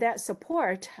was that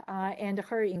support and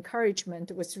her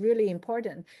encouragement was really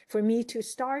important for me to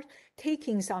start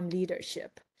taking some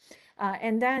leadership.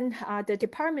 And then the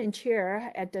department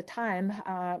chair at the time,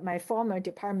 my former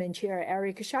department chair,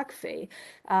 Eric Shakfei,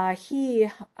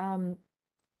 he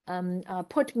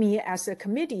put me as a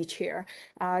committee chair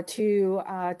to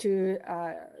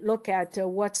look at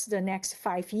what's the next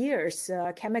 5 years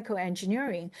chemical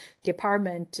engineering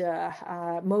department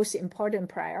most important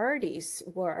priorities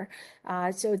were.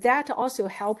 So that also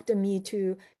helped me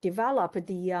to develop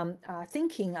the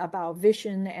thinking about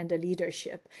vision and the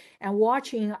leadership, and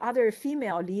watching other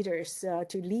female leaders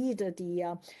to lead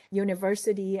the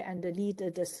university and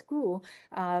lead the school,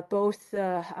 both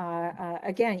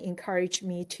again encouraged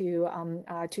me to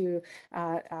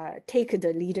take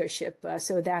the leadership.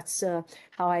 So that's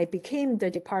how I became the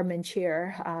department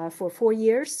chair for 4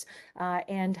 years,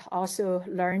 and also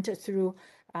learned through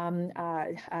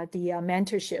the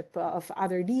mentorship of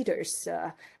other leaders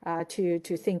to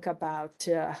think about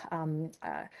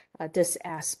this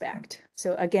aspect.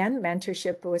 So again,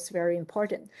 mentorship was very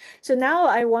important. So now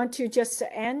I want to just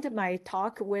end my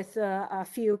talk with a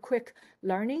few quick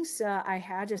learnings I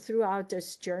had throughout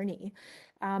this journey.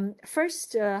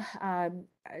 First,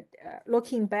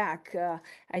 looking back,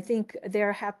 I think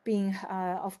there have been,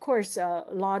 of course, a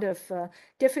lot of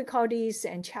difficulties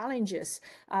and challenges,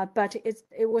 but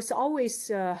it was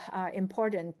always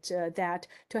important that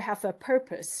to have a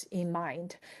purpose in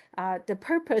mind. The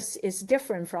purpose is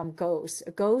different from goals.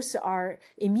 Goals are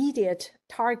immediate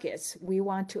targets we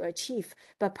want to achieve,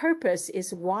 but purpose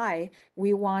is why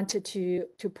we want to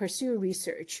pursue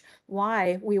research,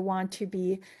 why we want to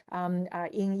be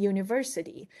in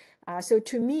university. So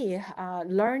to me,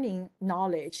 learning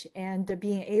knowledge and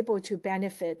being able to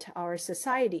benefit our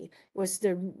society was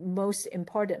the most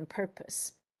important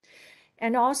purpose.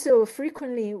 And also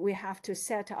frequently we have to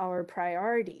set our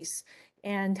priorities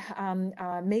and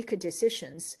make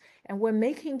decisions. And when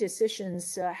making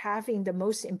decisions, having the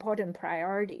most important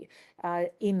priority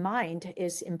in mind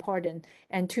is important.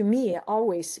 And to me,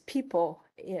 always people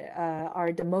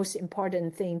are the most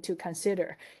important thing to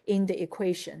consider in the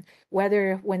equation,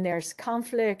 whether when there's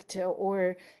conflict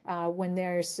or when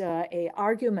there's a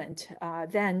argument,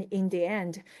 then in the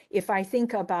end, if I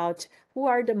think about who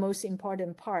are the most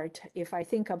important part, if I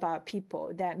think about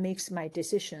people, that makes my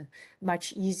decision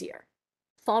much easier.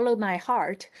 follow my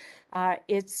heart,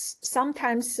 it's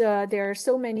sometimes there are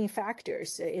so many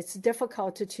factors. It's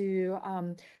difficult to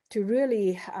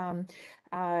really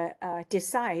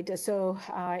decide. So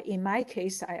in my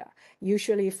case, I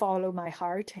usually follow my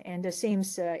heart, and it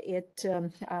seems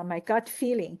my gut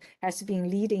feeling has been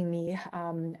leading me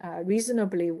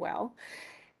reasonably well.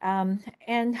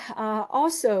 And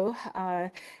also,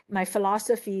 my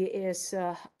philosophy is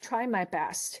try my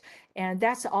best. And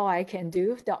that's all I can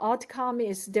do. The outcome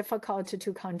is difficult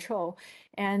to control.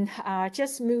 And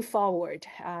just move forward.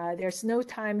 There's no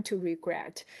time to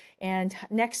regret. And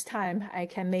next time I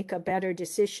can make a better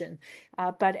decision.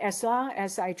 But as long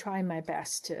as I try my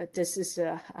best, this is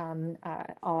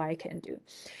all I can do.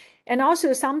 And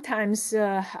also sometimes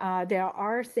there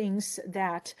are things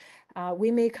that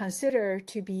we may consider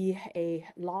to be a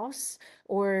loss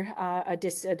or a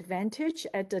disadvantage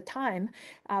at the time,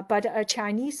 but a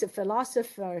Chinese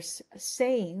philosopher's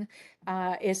saying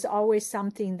is always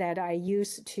something that I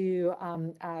use to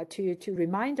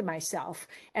remind myself,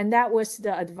 and that was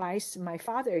the advice my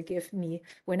father gave me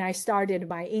when I started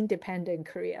my independent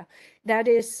career. That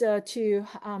is to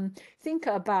think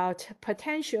about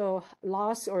potential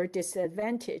loss or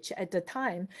disadvantage at the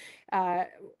time.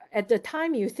 At the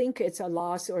time, you think it's a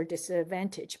loss or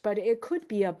disadvantage, but it could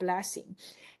be a blessing.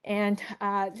 And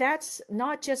that's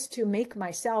not just to make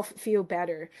myself feel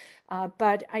better,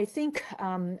 but I think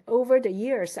over the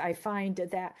years, I find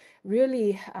that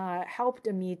really helped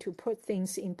me to put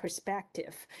things in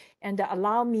perspective and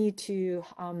allow me to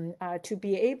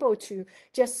be able to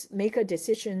just make a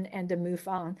decision and move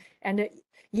on. And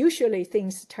usually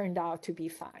things turned out to be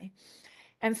fine.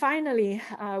 And finally,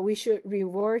 we should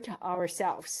reward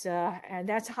ourselves. And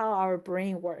that's how our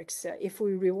brain works. If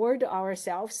we reward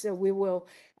ourselves, we will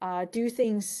do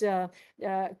things,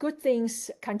 good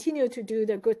things, continue to do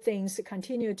the good things,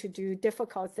 continue to do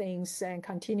difficult things, and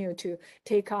continue to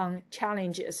take on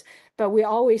challenges. But we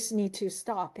always need to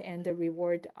stop and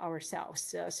reward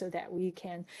ourselves so that we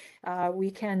can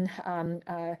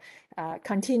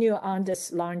continue on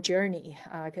this long journey,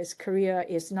 because career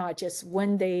is not just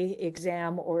one day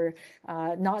exam or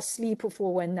not sleep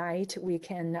for one night. We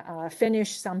can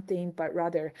finish something, but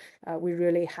rather we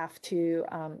really have to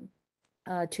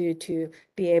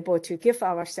be able to give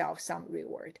ourselves some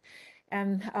reward.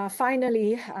 And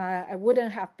finally, I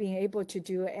wouldn't have been able to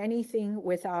do anything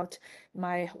without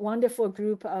my wonderful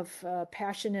group of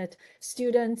passionate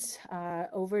students.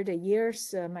 Over the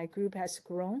years, my group has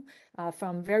grown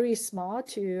from very small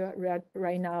to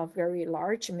right now very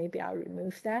large. Maybe I'll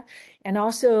remove that. And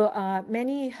also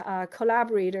many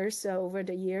collaborators over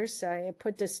the years. I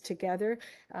put this together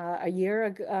a year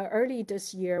ago, early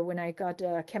this year when I got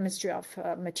a Chemistry of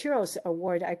Materials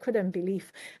Award. I couldn't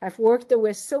believe I've worked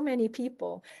with so many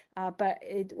people, but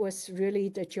it was really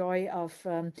the joy of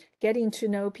getting to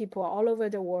know people all over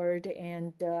the world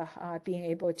and being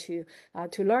able to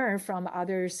learn from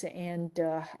others and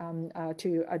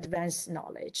to advance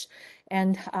knowledge.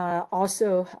 And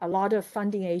also a lot of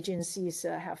funding agencies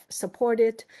have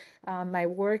supported my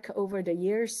work over the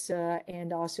years,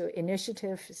 and also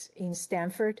initiatives in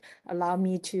Stanford allow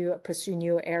me to pursue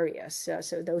new areas.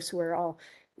 So those were all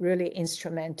really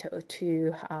instrumental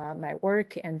to my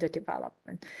work and the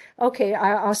development. Okay,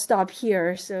 I'll stop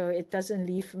here so it doesn't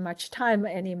leave much time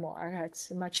anymore.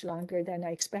 It's much longer than I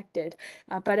expected,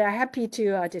 but I'm happy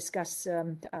to discuss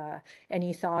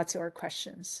any thoughts or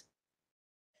questions.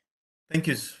 Thank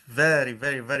you very,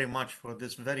 very, very much for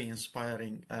this very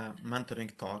inspiring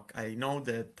mentoring talk. I know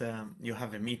that you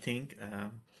have a meeting,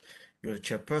 you're a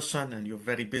chairperson, and you're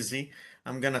very busy.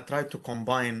 I'm going to try to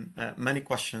combine many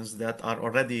questions that are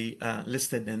already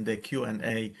listed in the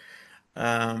Q&A.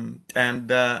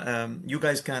 You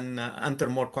guys can enter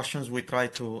more questions. We try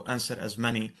to answer as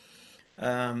many.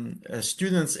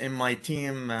 Students in my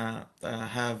team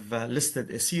have listed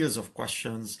a series of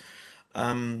questions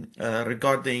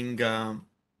regarding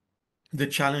the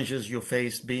challenges you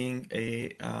face being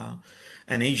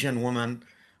an Asian woman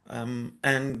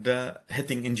and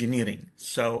hitting engineering.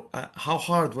 So how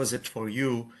hard was it for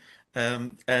you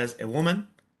as a woman,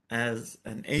 as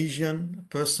an Asian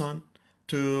person,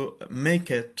 to make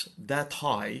it that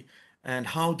high? And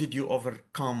how did you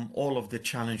overcome all of the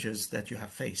challenges that you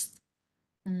have faced?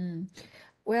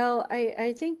 Well,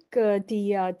 I think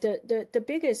the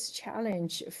biggest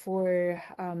challenge for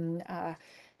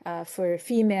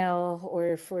female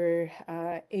or for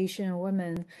Asian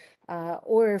women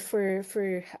or for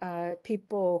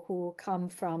people who come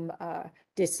from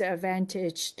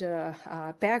disadvantaged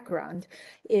background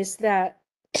is that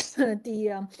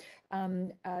the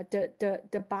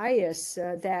bias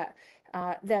that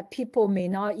that people may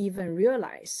not even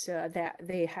realize that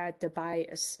they had the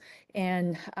bias.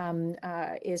 And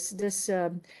is this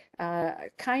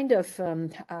kind of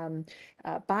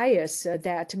bias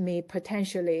that may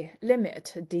potentially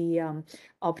limit the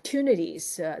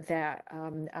opportunities that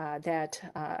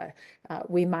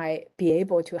we might be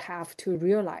able to have to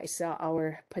realize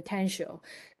our potential.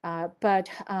 But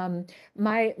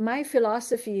my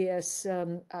philosophy is,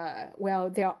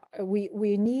 well,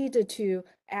 we need to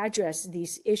address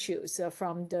these issues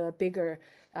from the bigger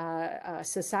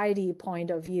society point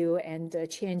of view and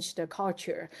change the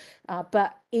culture.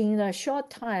 But in a short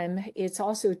time, it's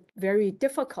also very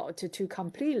difficult to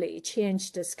completely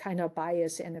change this kind of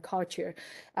bias in the culture.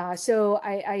 So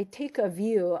I take a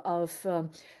view of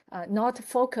not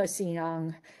focusing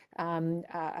on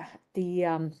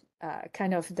the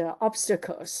kind of the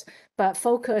obstacles, but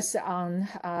focus on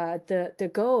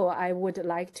the goal I would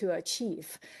like to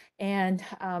achieve, and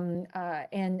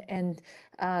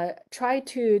try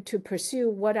to pursue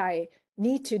what I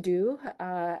need to do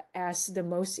as the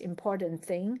most important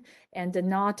thing, and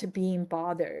not being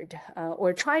bothered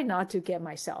or try not to get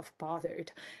myself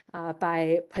bothered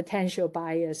by potential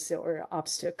bias or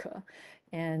obstacle.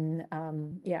 And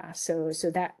yeah, so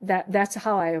that's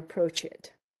how I approach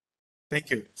it. Thank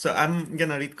you. So I'm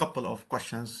gonna read a couple of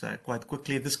questions quite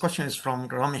quickly. This question is from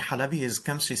Rami Halabi. He's a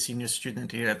chemistry senior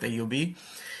student here at AUB.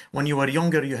 When you were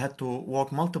younger, you had to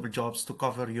work multiple jobs to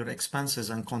cover your expenses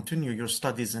and continue your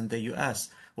studies in the US.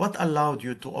 What allowed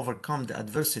you to overcome the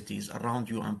adversities around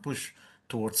you and push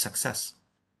towards success?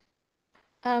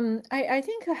 I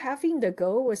think having the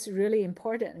goal was really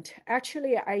important.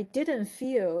 Actually, I didn't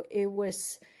feel it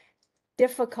was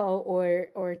difficult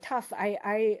or tough.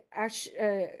 I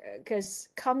actually, because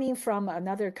coming from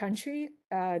another country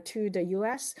to the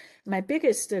US, my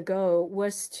biggest goal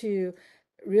was to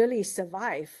really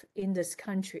survive in this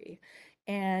country.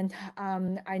 And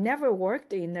I never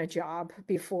worked in a job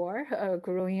before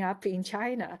growing up in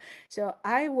China. So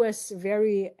I was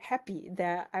very happy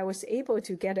that I was able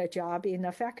to get a job in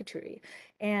a factory,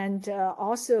 and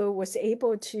also was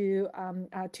able to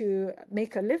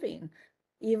make a living,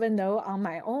 even though on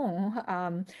my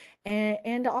own.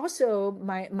 And also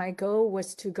my goal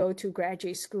was to go to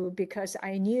graduate school, because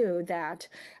I knew that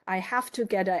I have to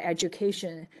get an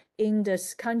education in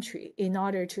this country in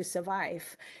order to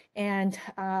survive. And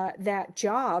that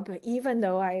job, even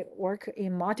though I work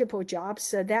in multiple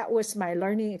jobs, that was my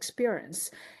learning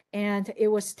experience. And it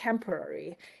was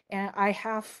temporary. And I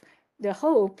have the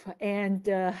hope and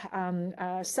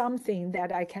something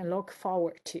that I can look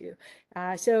forward to.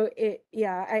 So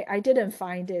I didn't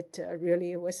find it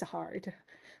really was hard.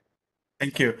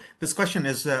 Thank you. This question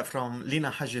is from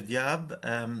Lina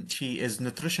Hajidyab. She is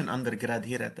nutrition undergrad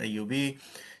here at AUB.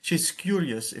 She's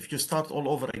curious, if you start all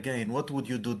over again, what would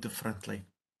you do differently?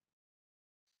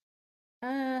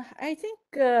 I think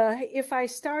if I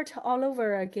start all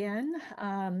over again,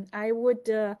 I would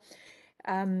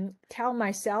tell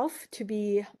myself to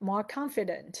be more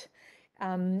confident.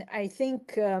 I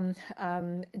think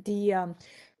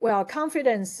well,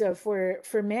 confidence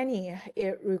for many,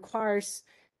 it requires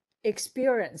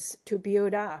experience to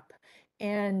build up.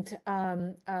 And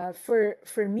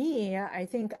for me, I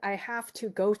think I have to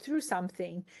go through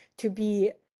something to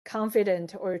be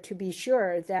confident or to be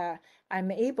sure that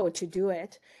I'm able to do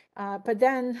it. But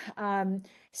then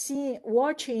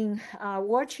watching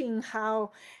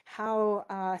how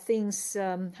things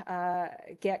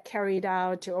get carried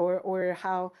out, or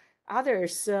how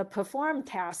others perform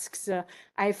tasks,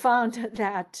 I found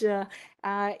that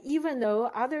even though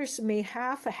others may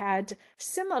have had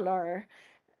similar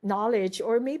knowledge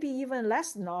or maybe even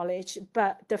less knowledge,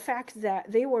 but the fact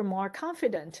that they were more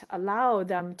confident allowed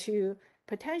them to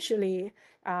potentially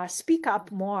speak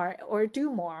up more or do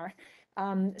more.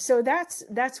 So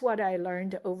that's what I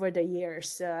learned over the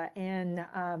years, and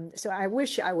so I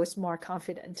wish I was more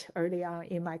confident early on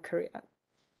in my career.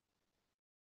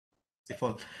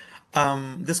 Beautiful.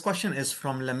 This question is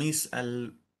from Lamis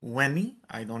Al-Weni.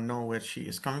 I don't know where she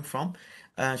is coming from.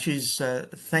 She's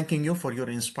thanking you for your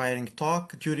inspiring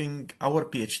talk during our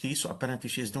PhD. So apparently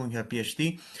she's doing her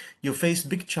PhD. You faced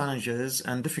big challenges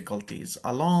and difficulties.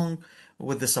 Along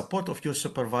with the support of your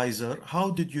supervisor,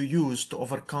 how did you use to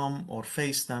overcome or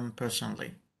face them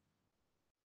personally?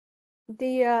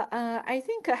 I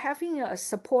think having a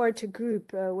support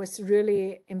group was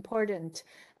really important.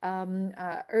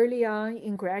 Early on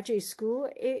in graduate school,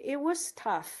 it was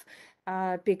tough.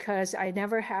 because I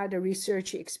never had a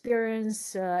research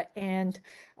experience, and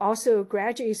also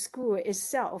graduate school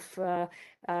itself.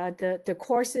 The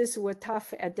courses were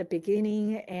tough at the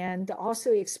beginning, and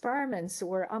also experiments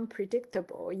were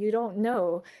unpredictable. You don't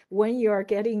know when you're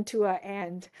getting to an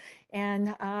end.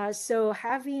 And so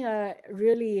having a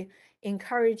really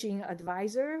encouraging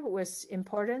advisor was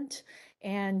important.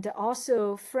 And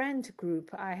also friend group.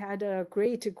 I had a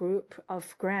great group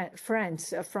of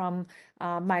friends from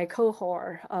my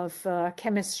cohort of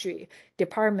chemistry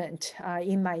department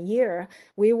in my year.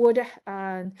 We would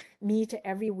meet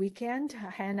every weekend,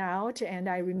 hang out, and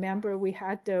I remember we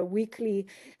had the weekly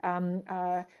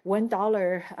 $1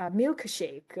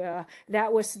 milkshake.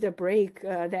 That was the break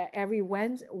that every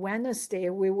Wednesday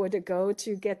we would go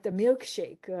to get the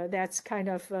milkshake. That's kind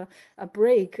of a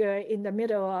break in the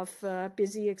middle of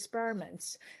busy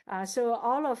experiments. So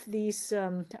all of these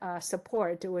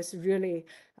support was really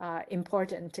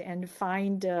important, and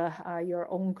find your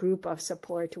own group of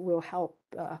support will help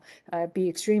be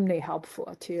extremely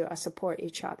helpful to support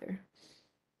each other.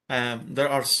 There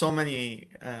are so many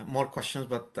more questions,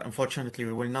 but unfortunately,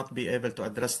 we will not be able to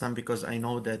address them because I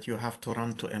know that you have to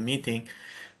run to a meeting.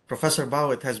 Professor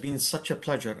Bao, it has been such a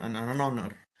pleasure and an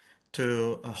honor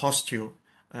to host you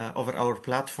over our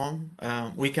platform.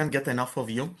 We can't get enough of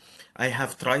you. I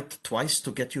have tried twice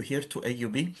to get you here to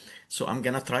AUB, so I'm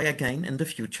gonna try again in the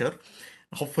future.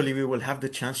 Hopefully, we will have the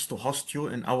chance to host you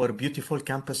in our beautiful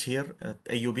campus here at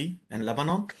AUB in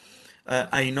Lebanon.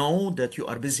 I know that you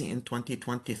are busy in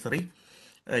 2023.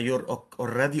 You're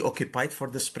already occupied for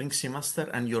the spring semester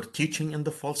and you're teaching in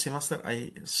the fall semester.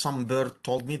 Some bird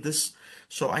told me this.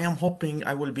 So I am hoping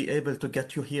I will be able to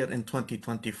get you here in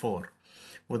 2024.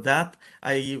 With that,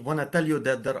 I want to tell you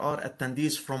that there are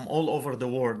attendees from all over the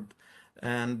world.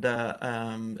 And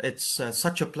it's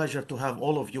such a pleasure to have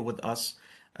all of you with us.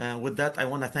 With that, I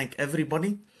want to thank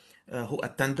everybody who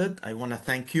attended. I want to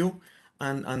thank you.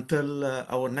 And until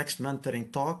our next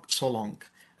mentoring talk, so long.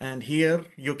 And here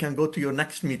you can go to your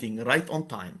next meeting right on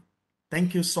time.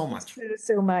 Thank you so much. Thank you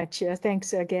so much.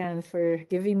 Thanks again for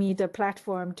giving me the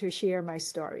platform to share my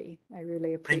story. I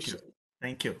really appreciate it.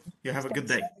 Thank you. You have a good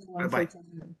Thanks day. everyone for Bye-bye.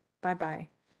 joining. Bye-bye.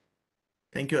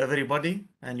 Thank you, everybody,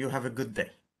 and you have a good day.